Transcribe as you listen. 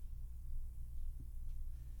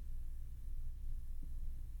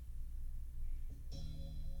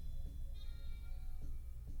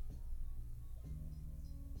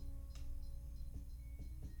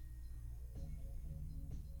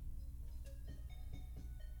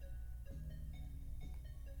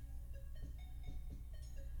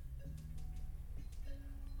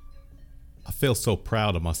feel so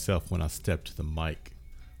proud of myself when I step to the mic.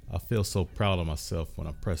 I feel so proud of myself when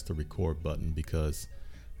I press the record button because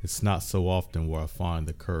it's not so often where I find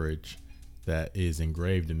the courage that is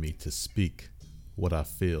engraved in me to speak what I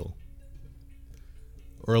feel.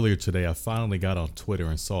 Earlier today, I finally got on Twitter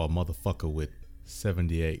and saw a motherfucker with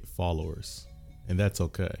 78 followers. And that's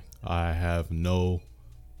okay. I have no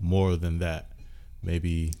more than that.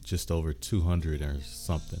 Maybe just over 200 or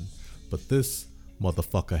something. But this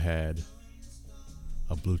motherfucker had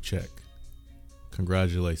a blue check.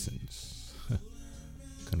 Congratulations.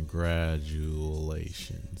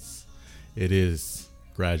 Congratulations. It is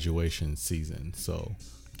graduation season, so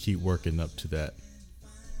keep working up to that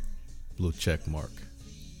blue check mark,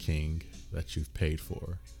 king, that you've paid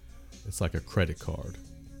for. It's like a credit card.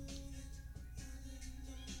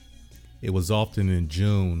 It was often in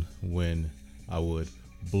June when I would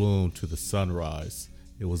bloom to the sunrise.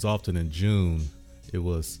 It was often in June.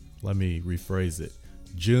 Let me rephrase it.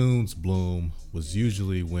 June's bloom was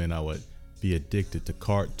usually when I would be addicted to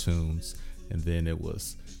cartoons, and then it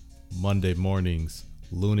was Monday mornings,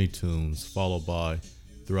 Looney Tunes, followed by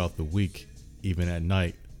throughout the week, even at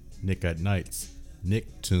night, Nick at Nights,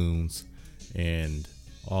 Nicktoons, and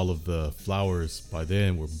all of the flowers by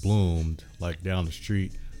then were bloomed, like down the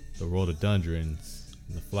street, the rhododendrons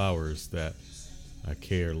and the flowers that I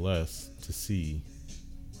care less to see.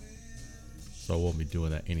 So I won't be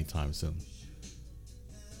doing that anytime soon.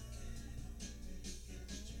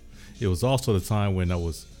 It was also the time when I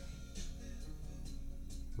was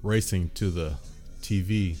racing to the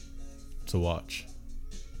TV to watch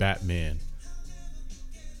ThatMan.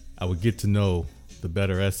 I would get to know the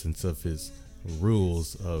better essence of his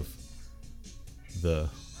rules of the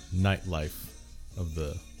nightlife, of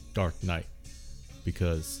the dark night,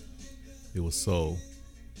 because it was so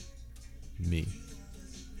me.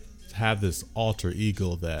 To have this alter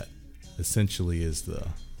ego that essentially is the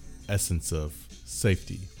essence of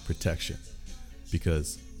safety, protection,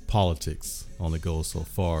 because politics only goes so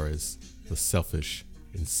far as the selfish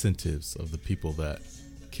incentives of the people that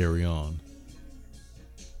carry on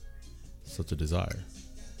such a desire.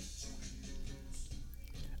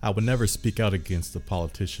 I would never speak out against a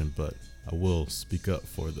politician, but I will speak up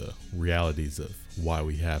for the realities of why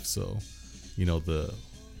we have so. The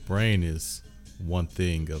brain is one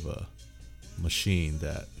thing of a machine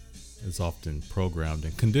that is often programmed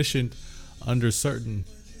and conditioned under certain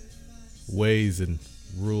ways and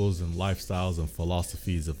rules and lifestyles and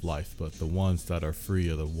philosophies of life, but the ones that are free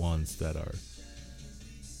are the ones that are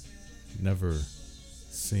never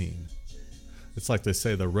seen. It's like they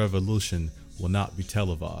say, the revolution will not be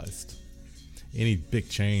televised. Any big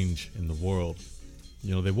change in the world,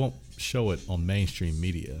 they won't show it on mainstream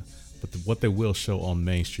media, but what they will show on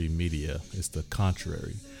mainstream media is the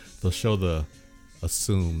contrary. They'll show the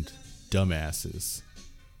assumed dumbasses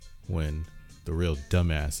when the real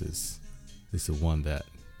dumbasses is the one that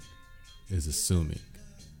is assuming.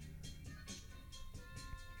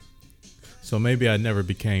 So maybe I never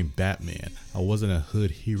became Batman. I wasn't a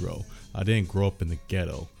hood hero. I didn't grow up in the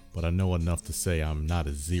ghetto, but I know enough to say I'm not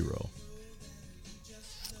a zero.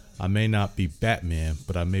 I may not be Batman,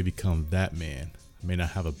 but I may become that man. I may not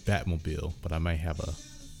have a Batmobile, but I may have a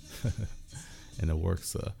in the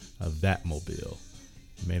works a Thatmobile.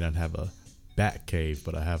 I may not have a Bat Cave,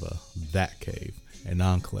 but I have a That Cave, an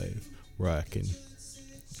enclave where I can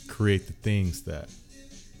create the things that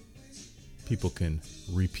people can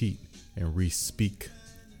repeat and re-speak.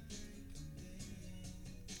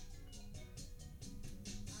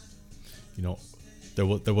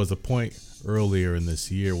 There was a point earlier in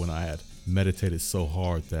this year when I had meditated so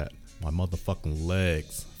hard that my motherfucking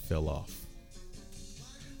legs fell off.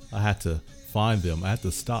 I had to find them. I had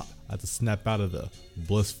to stop. I had to snap out of the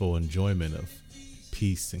blissful enjoyment of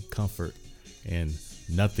peace and comfort and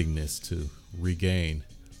nothingness to regain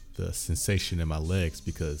the sensation in my legs,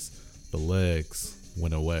 because the legs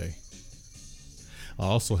went away. I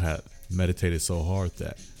also had meditated so hard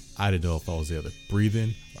that I didn't know if I was either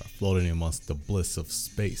breathing or floating amongst the bliss of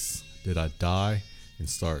space. Did I die and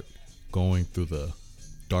start going through the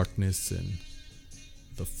darkness and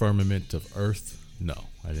the firmament of earth? No,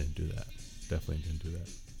 I didn't do that. Definitely didn't do that.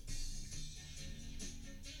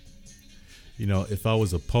 If I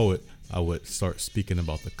was a poet, I would start speaking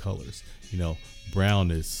about the colors.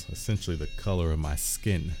 Brown is essentially the color of my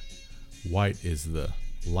skin. White is the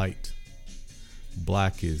light.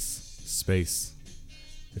 Black is space.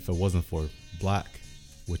 If it wasn't for black,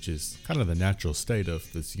 which is kind of the natural state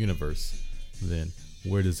of this universe, then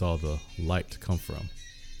where does all the light come from?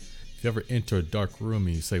 If you ever enter a dark room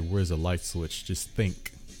and you say, where's the light switch? Just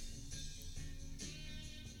think.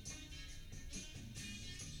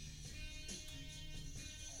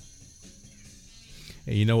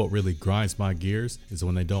 And you know what really grinds my gears is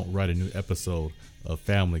when they don't write a new episode of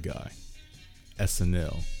Family Guy,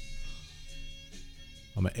 SNL.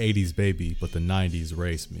 I'm an 80s baby, but the 90s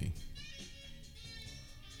raised me.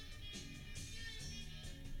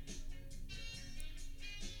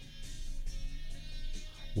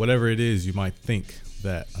 Whatever it is you might think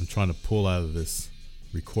that I'm trying to pull out of this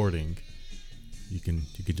recording, you can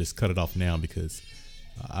just cut it off now, because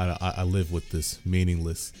I live with this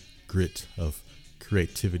meaningless grit of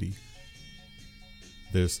creativity.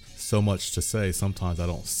 There's so much to say, sometimes I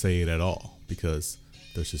don't say it at all because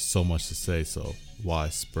there's just so much to say, so why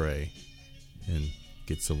spray and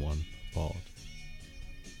get someone bald?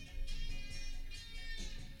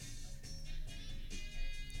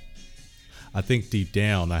 I think deep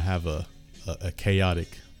down I have a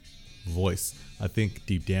chaotic voice. I think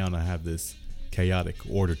deep down I have this chaotic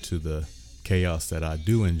order to the chaos that I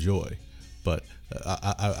do enjoy, but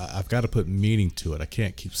I've got to put meaning to it. I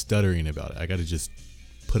can't keep stuttering about it. I got to just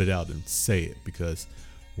put it out and say it, because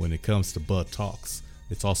when it comes to Bud Talks,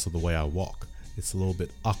 it's also the way I walk. It's a little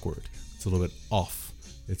bit awkward. It's a little bit off.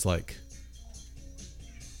 It's like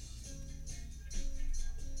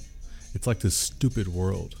this stupid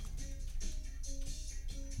world.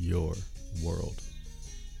 Your world.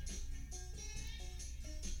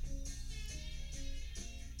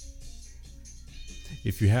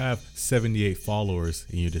 If you have 78 followers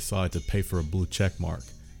and you decide to pay for a blue check mark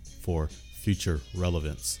for future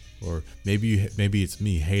relevance, or maybe it's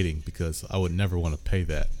me hating because I would never want to pay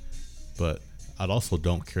that, but I also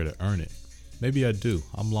don't care to earn it. Maybe I do.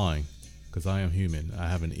 I'm lying, because I am human. I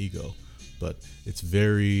have an ego, but it's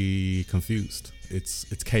very confused. It's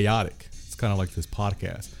chaotic. It's kind of like this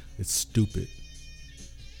podcast. It's stupid.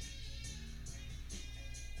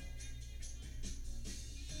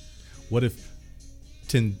 What if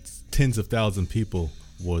tens of thousands of people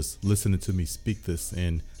was listening to me speak this,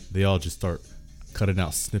 and they all just start cutting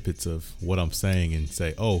out snippets of what I'm saying and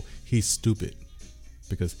say, oh, he's stupid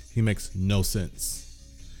because he makes no sense.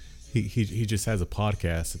 He just has a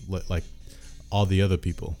podcast like all the other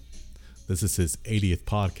people. This is his 80th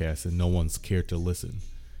podcast and no one's cared to listen.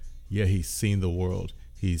 Yeah, he's seen the world.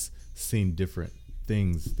 He's seen different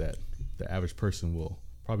things that the average person will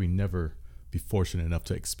probably never be fortunate enough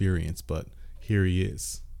to experience, but here he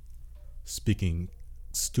is speaking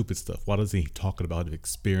stupid stuff. Why doesn't he talk about his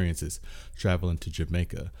experiences traveling to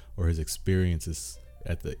Jamaica, or his experiences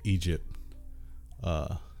at the Egypt,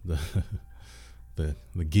 the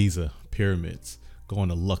Giza pyramids, going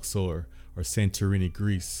to Luxor or Santorini,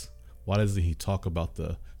 Greece? Why doesn't he talk about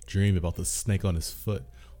the dream about the snake on his foot?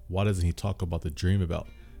 Why doesn't he talk about the dream about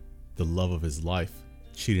the love of his life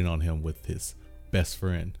cheating on him with his best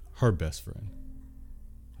friend, her best friend?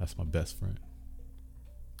 That's my best friend.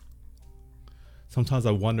 Sometimes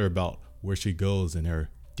I wonder about where she goes in her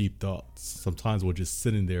deep thoughts. Sometimes we're just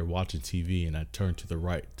sitting there watching TV and I turn to the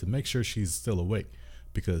right to make sure she's still awake,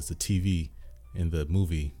 because the TV in the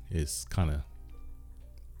movie is kind of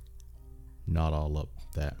not all up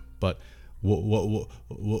that. But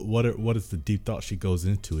what is the deep thought she goes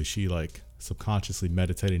into? Is she like subconsciously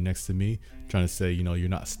meditating next to me, trying to say, you're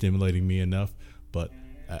not stimulating me enough, but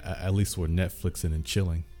at least we're Netflixing and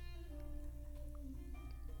chilling?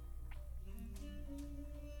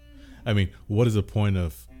 I mean, what is the point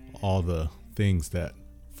of all the things that,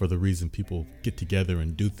 for the reason people get together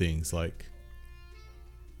and do things like,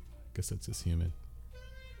 I guess that's just human.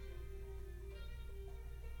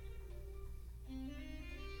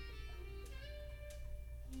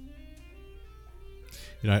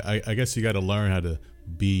 I guess you got to learn how to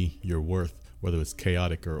be your worth, whether it's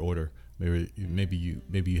chaotic or order. Maybe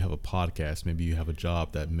you have a podcast, maybe you have a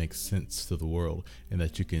job that makes sense to the world, and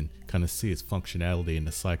that you can kind of see its functionality in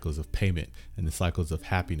the cycles of payment, and the cycles of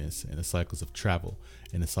happiness, and the cycles of travel,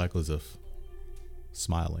 and the cycles of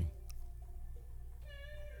smiling.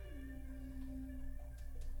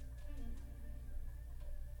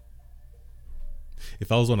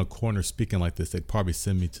 If I was on a corner speaking like this, they'd probably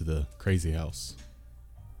send me to the crazy house.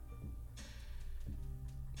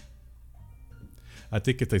 I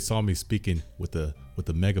think if they saw me speaking with a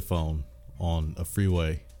megaphone on a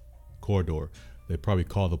freeway corridor, they'd probably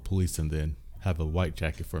call the police and then have a white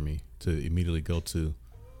jacket for me to immediately go to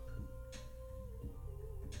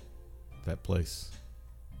that place.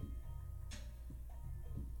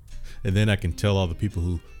 And then I can tell all the people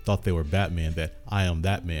who thought they were Batman that I am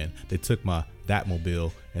that man. They took my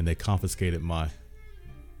Batmobile and they confiscated my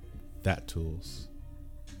That tools.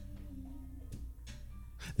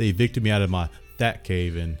 They evicted me out of my That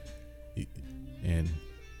cave and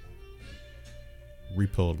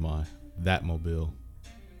repoed my That mobile.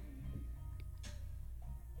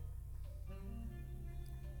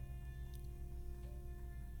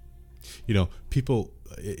 People.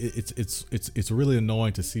 It's really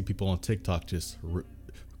annoying to see people on TikTok just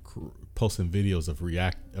posting videos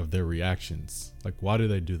of their reactions. Like, why do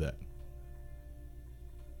they do that?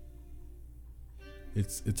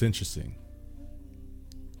 It's interesting.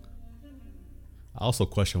 I also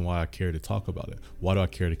question why I care to talk about it. Why do I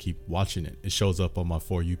care to keep watching it? It shows up on my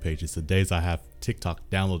For You page. It's the days I have TikTok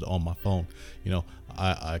downloaded on my phone.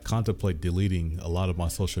 I contemplate deleting a lot of my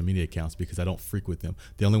social media accounts because I don't frequent them.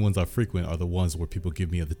 The only ones I frequent are the ones where people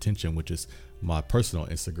give me the attention, which is my personal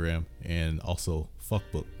Instagram and also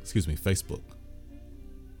Facebook.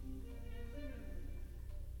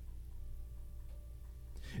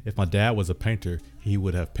 If my dad was a painter, he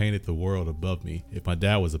would have painted the world above me. If my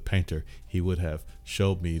dad was a painter, he would have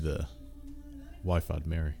showed me the wife I'd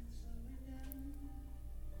marry.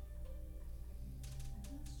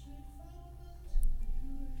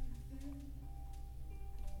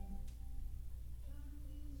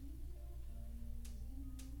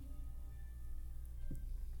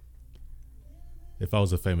 If I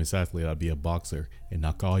was a famous athlete, I'd be a boxer and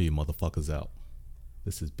knock all you motherfuckers out.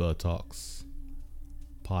 This is Bud Talks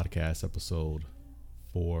podcast episode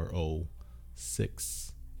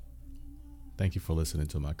 406. Thank you for listening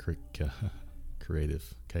to my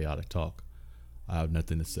creative, chaotic talk. I have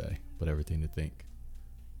nothing to say, but everything to think.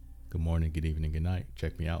 Good morning, good evening, good night.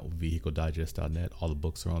 Check me out, vehicledigest.net. All the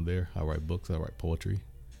books are on there. I write books, I write poetry,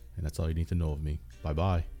 and that's all you need to know of me.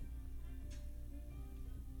 Bye-bye.